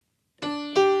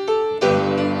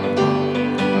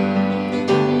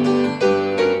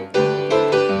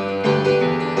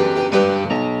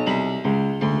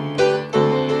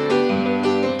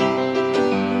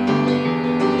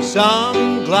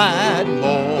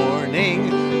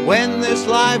this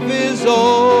life is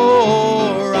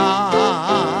o'er,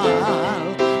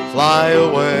 I'll fly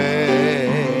away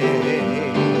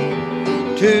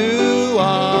to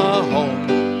a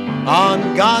home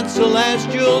on God's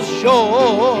celestial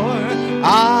shore.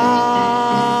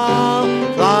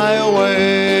 I'll fly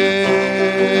away.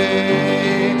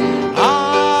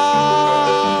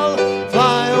 I'll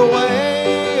fly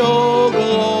away, oh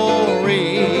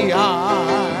glory.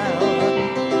 I'll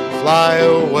fly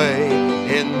away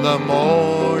in the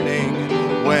morning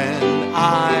when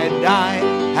I die.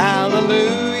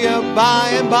 Hallelujah, by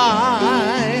and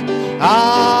by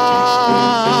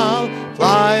I'll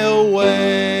fly away.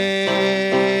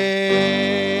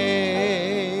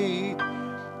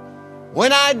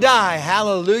 When I die,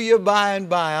 hallelujah, by and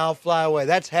by I'll fly away.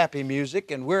 That's happy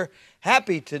music, and we're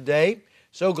happy today.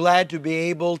 So glad to be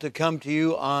able to come to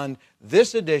you on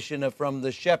this edition of From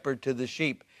the Shepherd to the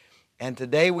Sheep. And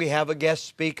today we have a guest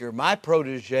speaker, my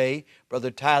protege, Brother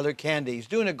Tyler Candy. He's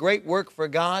doing a great work for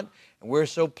God, and we're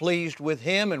so pleased with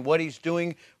him and what he's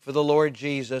doing for the Lord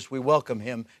Jesus. We welcome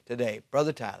him today.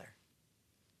 Brother Tyler.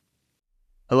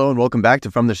 Hello and welcome back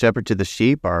to From the Shepherd to the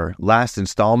Sheep, our last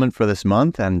installment for this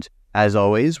month. And as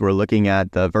always, we're looking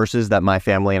at the verses that my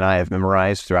family and I have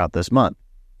memorized throughout this month.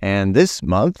 And this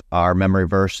month, our memory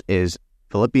verse is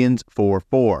Philippians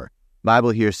 4:4. The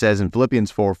Bible here says in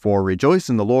Philippians 4:4, "Rejoice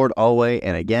in the Lord always,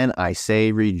 and again I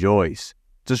say rejoice."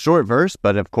 It's a short verse,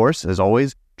 but of course, as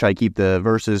always, try to keep the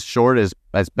verses short as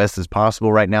best as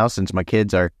possible right now, since my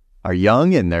kids are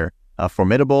young and they're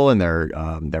formidable, and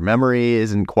their memory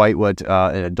isn't quite what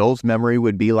an adult's memory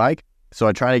would be like. So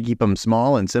I try to keep them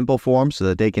small and simple for them so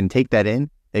that they can take that in,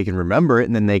 they can remember it,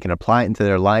 and then they can apply it into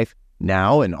their life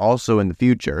now and also in the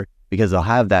future, because they'll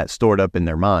have that stored up in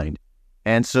their mind.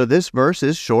 And so this verse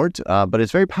is short, but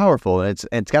it's very powerful, and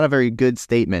it's got a very good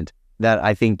statement that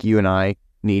I think you and I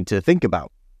need to think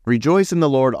about. Rejoice in the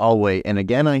Lord always, and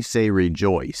again I say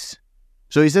rejoice.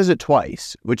 So he says it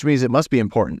twice, which means it must be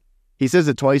important. He says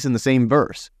it twice in the same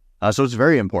verse, so it's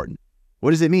very important.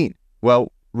 What does it mean?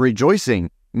 Well,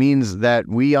 rejoicing means that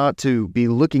we ought to be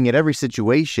looking at every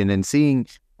situation and seeing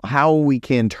how we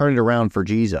can turn it around for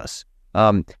Jesus.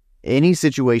 Any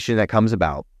situation that comes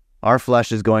about, our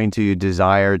flesh is going to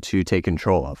desire to take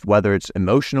control of, whether it's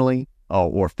emotionally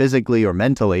or physically or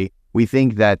mentally. We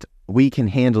think that we can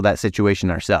handle that situation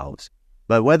ourselves.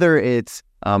 But whether it's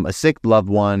a sick loved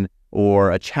one or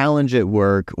a challenge at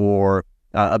work or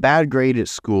a bad grade at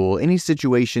school, any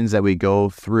situations that we go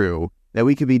through that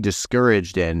we could be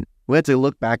discouraged in, we have to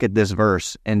look back at this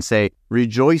verse and say,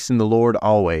 rejoice in the Lord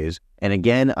always, and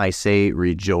again I say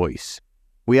rejoice.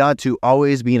 We ought to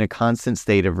always be in a constant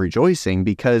state of rejoicing,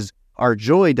 because our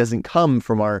joy doesn't come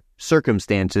from our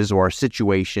circumstances or our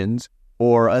situations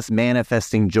or us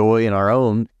manifesting joy in our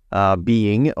own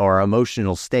being or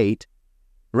emotional state.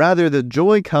 Rather, the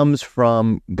joy comes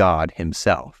from God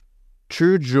Himself.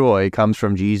 True joy comes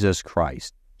from Jesus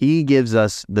Christ. He gives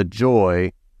us the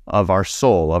joy of our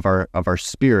soul, of our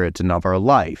spirit, and of our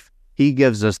life. He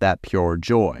gives us that pure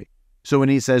joy. So when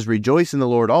He says, rejoice in the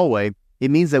Lord always, it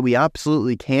means that we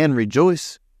absolutely can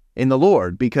rejoice in the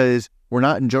Lord, because we're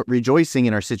not rejoicing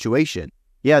in our situation.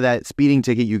 Yeah, that speeding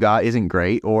ticket you got isn't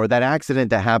great, or that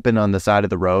accident that happened on the side of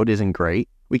the road isn't great.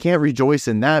 We can't rejoice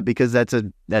in that because that's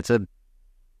a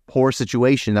poor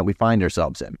situation that we find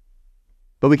ourselves in.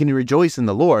 But we can rejoice in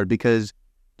the Lord because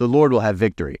the Lord will have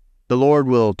victory. The Lord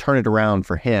will turn it around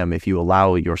for Him if you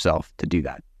allow yourself to do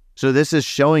that. So this is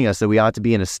showing us that we ought to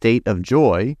be in a state of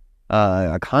joy,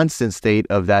 a constant state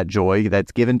of that joy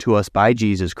that's given to us by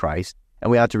Jesus Christ,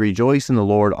 and we ought to rejoice in the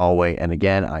Lord always, and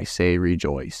again I say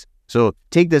rejoice. So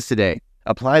take this today.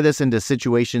 Apply this into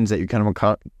situations that you're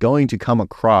going to come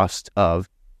across of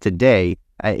today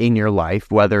in your life,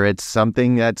 whether it's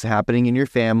something that's happening in your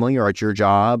family or at your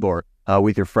job or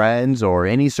with your friends or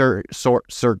any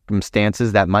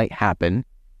circumstances that might happen.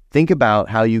 Think about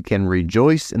how you can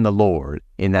rejoice in the Lord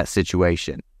in that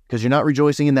situation, because you're not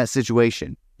rejoicing in that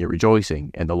situation. You're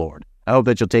rejoicing in the Lord. I hope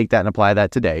that you'll take that and apply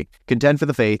that today. Contend for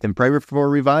the faith and pray for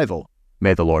revival.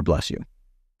 May the Lord bless you.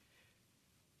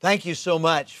 Thank you so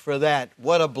much for that.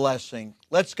 What a blessing.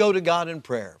 Let's go to God in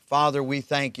prayer. Father, we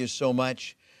thank you so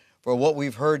much for what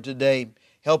we've heard today.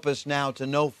 Help us now to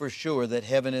know for sure that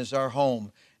heaven is our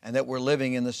home and that we're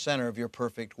living in the center of your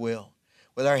perfect will.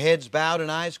 With our heads bowed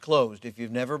and eyes closed, if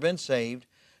you've never been saved,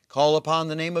 call upon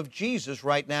the name of Jesus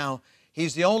right now.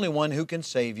 He's the only one who can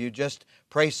save you. Just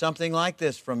pray something like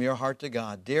this from your heart to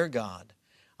God. Dear God,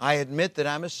 I admit that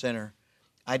I'm a sinner.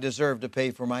 I deserve to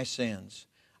pay for my sins.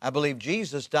 I believe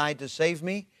Jesus died to save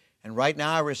me, and right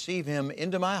now I receive Him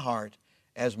into my heart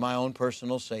as my own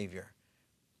personal Savior.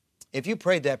 If you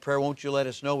prayed that prayer, won't you let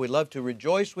us know? We'd love to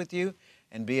rejoice with you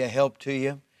and be a help to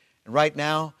you. And right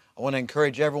now, I want to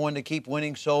encourage everyone to keep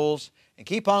winning souls and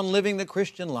keep on living the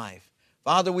Christian life.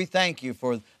 Father, we thank you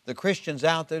for the Christians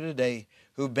out there today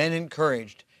who've been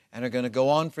encouraged and are going to go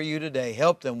on for you today.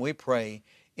 Help them, we pray,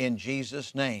 in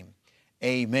Jesus' name.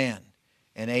 Amen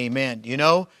and amen. You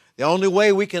know, the only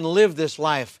way we can live this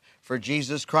life for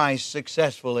Jesus Christ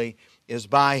successfully is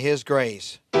by His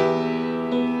grace.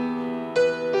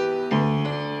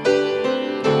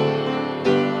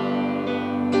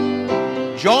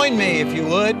 Join me if you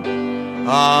would.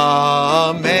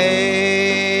 Amazing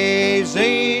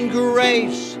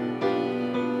grace,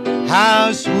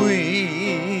 how sweet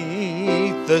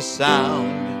the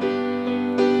sound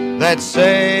that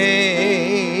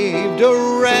saved a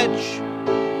wretch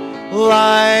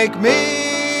like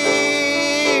me.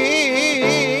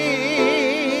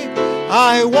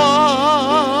 I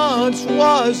once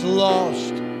was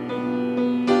lost,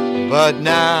 but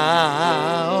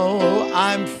now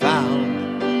I'm found.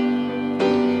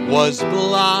 Was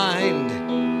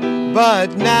blind,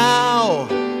 but now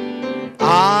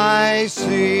I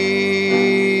see.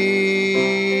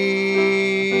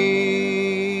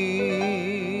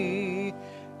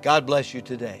 God bless you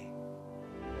today.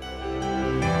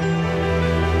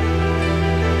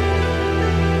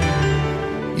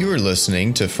 You are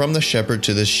listening to From the Shepherd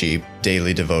to the Sheep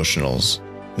Daily Devotionals.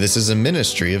 This is a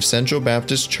ministry of Central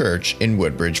Baptist Church in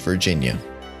Woodbridge, Virginia.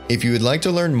 If you would like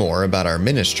to learn more about our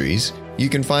ministries, you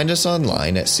can find us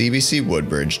online at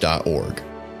cbcwoodbridge.org.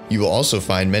 You will also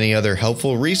find many other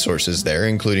helpful resources there,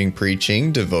 including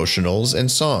preaching, devotionals, and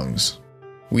songs.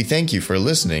 We thank you for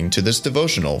listening to this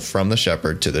devotional From the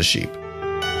Shepherd to the Sheep.